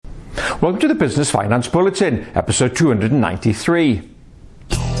Welcome to the Business Finance Bulletin, episode 293.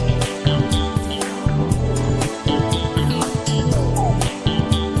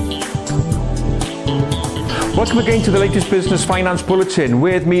 Welcome again to the latest Business Finance Bulletin.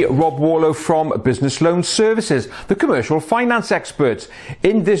 With me, Rob Warlow from Business Loan Services, the commercial finance experts.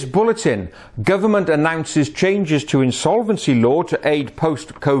 In this bulletin, government announces changes to insolvency law to aid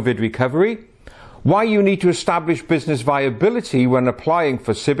post-COVID recovery, why you need to establish business viability when applying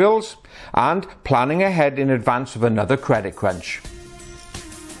for CBILS, and planning ahead in advance of another credit crunch.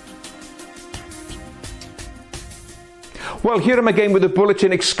 Well, here I'm again with a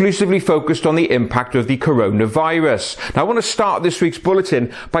bulletin exclusively focused on the impact of the coronavirus. Now, I want to start this week's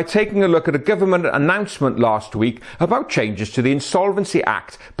bulletin by taking a look at a government announcement last week about changes to the Insolvency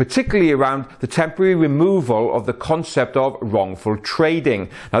Act, particularly around the temporary removal of the concept of wrongful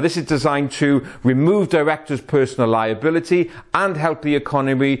trading. Now, this is designed to remove directors' personal liability and help the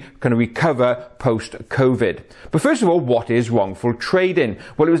economy kind of recover post-COVID. But first of all, what is wrongful trading?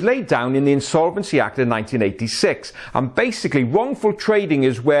 Well, it was laid down in the Insolvency Act of 1986, and basically, wrongful trading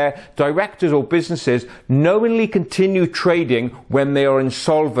is where directors or businesses knowingly continue trading when they are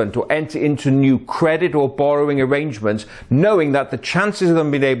insolvent or enter into new credit or borrowing arrangements, knowing that the chances of them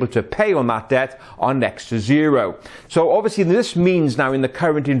being able to pay on that debt are next to zero. So obviously this means now in the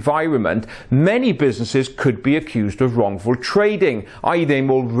current environment, many businesses could be accused of wrongful trading, i.e. they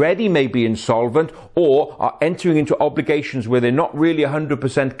already may be insolvent or are entering into obligations where they're not really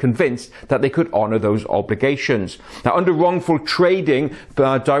 100% convinced that they could honour those obligations. Now, under wrongful trading,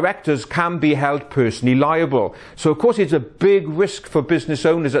 directors can be held personally liable. So, of course, it's a big risk for business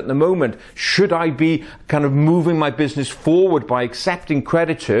owners at the moment. Should I be kind of moving my business forward by accepting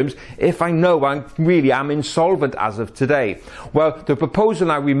credit terms if I know I really am insolvent as of today? Well, the proposal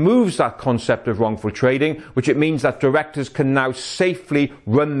now removes that concept of wrongful trading, which it means that directors can now safely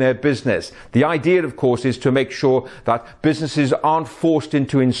run their business. The idea, of course, is to make sure that businesses aren't forced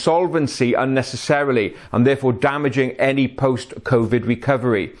into insolvency unnecessarily and therefore damaging any post-COVID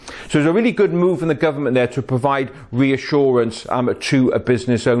recovery. So there's a really good move from the government there to provide reassurance to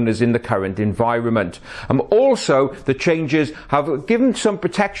business owners in the current environment. Also, the changes have given some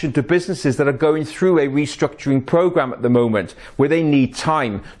protection to businesses that are going through a restructuring program at the moment where they need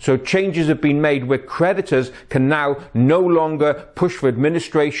time. So changes have been made where creditors can now no longer push for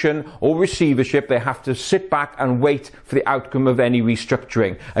administration or receivership. They have to sit back and wait for the outcome of any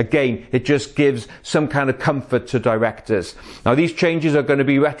restructuring. Again, it just gives some kind of comfort to directors. Now, these changes are going to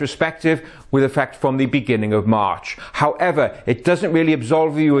be retrospective with effect from the beginning of March. However, it doesn't really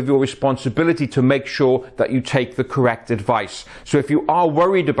absolve you of your responsibility to make sure that you take the correct advice. So if you are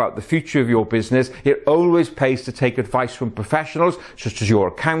worried about the future of your business, it always pays to take advice from professionals such as your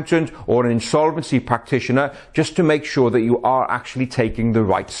accountant or an insolvency practitioner, just to make sure that you are actually taking the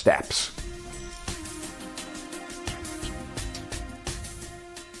right steps.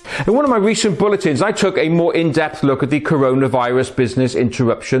 In one of my recent bulletins, I took a more in-depth look at the coronavirus business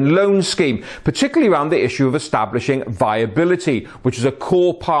interruption loan scheme, particularly around the issue of establishing viability, which is a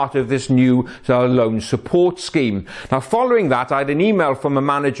core part of this new loan support scheme. Now, following that, I had an email from a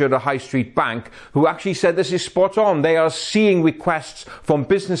manager at a high street bank who actually said this is spot on. They are seeing requests from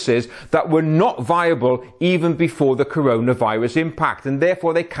businesses that were not viable even before the coronavirus impact, and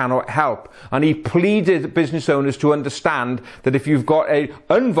therefore they cannot help. And he pleaded business owners to understand that if you've got an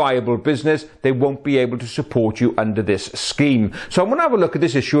unviable business, they won't be able to support you under this scheme. So I'm going to have a look at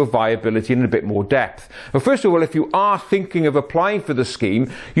this issue of viability in a bit more depth. But first of all, if you are thinking of applying for the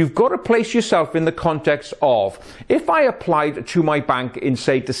scheme, you've got to place yourself in the context of, if I applied to my bank in,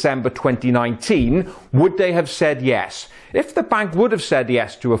 say, December 2019, would they have said yes? If the bank would have said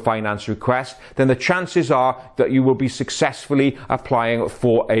yes to a finance request, then the chances are that you will be successfully applying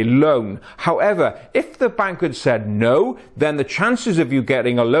for a loan. However, if the bank had said no, then the chances of you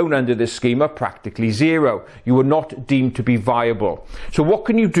getting a loan under this scheme are practically zero. You are not deemed to be viable. So what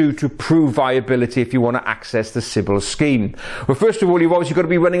can you do to prove viability if you want to access the CBILS scheme? Well, first of all, you've obviously got to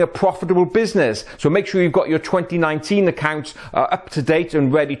be running a profitable business. So make sure you've got your 2019 accounts up to date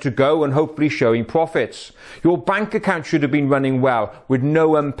and ready to go and hopefully showing profits. Your bank account should have been running well with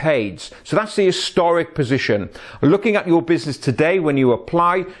no unpaids. So that's the historic position. Looking at your business today when you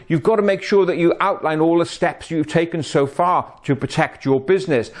apply, you've got to make sure that you outline all the steps you've taken so far to protect your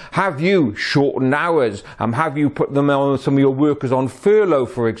business. business? Have you shortened hours? Have you put some of your workers on furlough,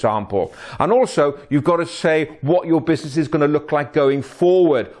 for example? And also, you've got to say what your business is going to look like going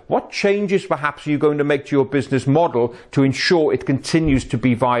forward. What changes perhaps are you going to make to your business model to ensure it continues to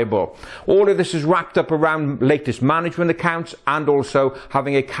be viable? All of this is wrapped up around latest management accounts and also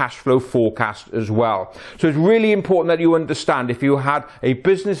having a cash flow forecast as well. So it's really important that you understand if you had a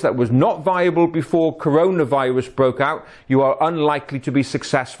business that was not viable before coronavirus broke out, you are unlikely to be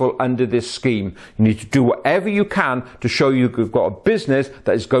successful under this scheme. You need to do whatever you can to show you've got a business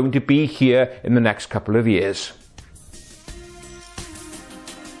that is going to be here in the next couple of years.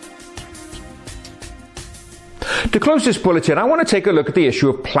 To close this bulletin, I want to take a look at the issue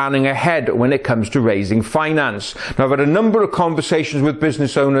of planning ahead when it comes to raising finance. Now, I've had a number of conversations with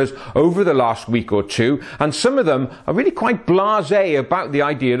business owners over the last week or two, and some of them are really quite blasé about the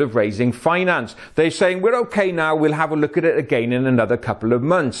idea of raising finance. They're saying, we're okay now, we'll have a look at it again in another couple of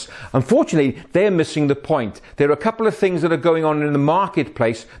months. Unfortunately, they're missing the point. There are a couple of things that are going on in the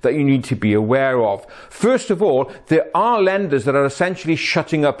marketplace that you need to be aware of. First of all, there are lenders that are essentially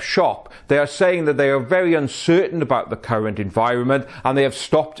shutting up shop. They are saying that they are very uncertain about the current environment and they have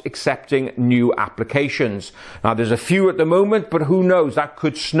stopped accepting new applications. Now, there's a few at the moment, but who knows, that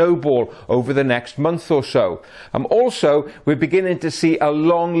could snowball over the next month or so. Also, we're beginning to see a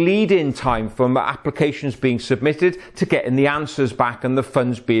long lead-in time from applications being submitted to getting the answers back and the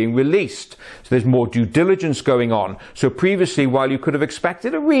funds being released. So there's more due diligence going on. So previously, while you could have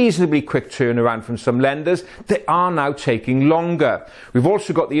expected a reasonably quick turnaround from some lenders, they are now taking longer. We've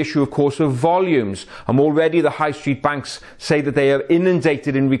also got the issue, of course, of volumes. Already the high street banks say that they are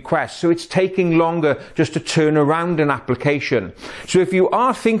inundated in requests, so it's taking longer just to turn around an application. So if you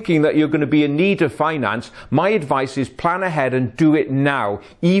are thinking that you're going to be in need of finance, my advice is plan ahead and do it now,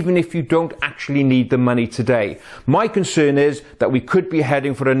 even if you don't actually need the money today. My concern is that we could be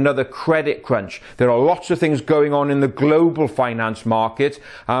heading for another credit crunch. There are lots of things going on in the global finance market,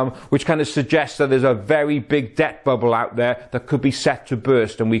 which kind of suggests that there's a very big debt bubble out there that could be set to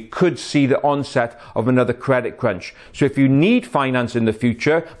burst, and we could see the onset of another credit crunch. So if you need finance in the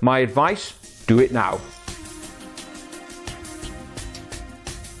future, my advice, do it now.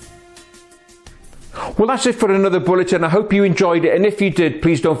 Well, that's it for another bulletin. I hope you enjoyed it, and if you did,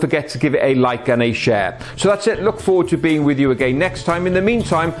 please don't forget to give it a like and a share. So that's it. Look forward to being with you again next time. In the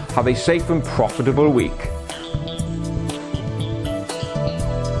meantime, have a safe and profitable week.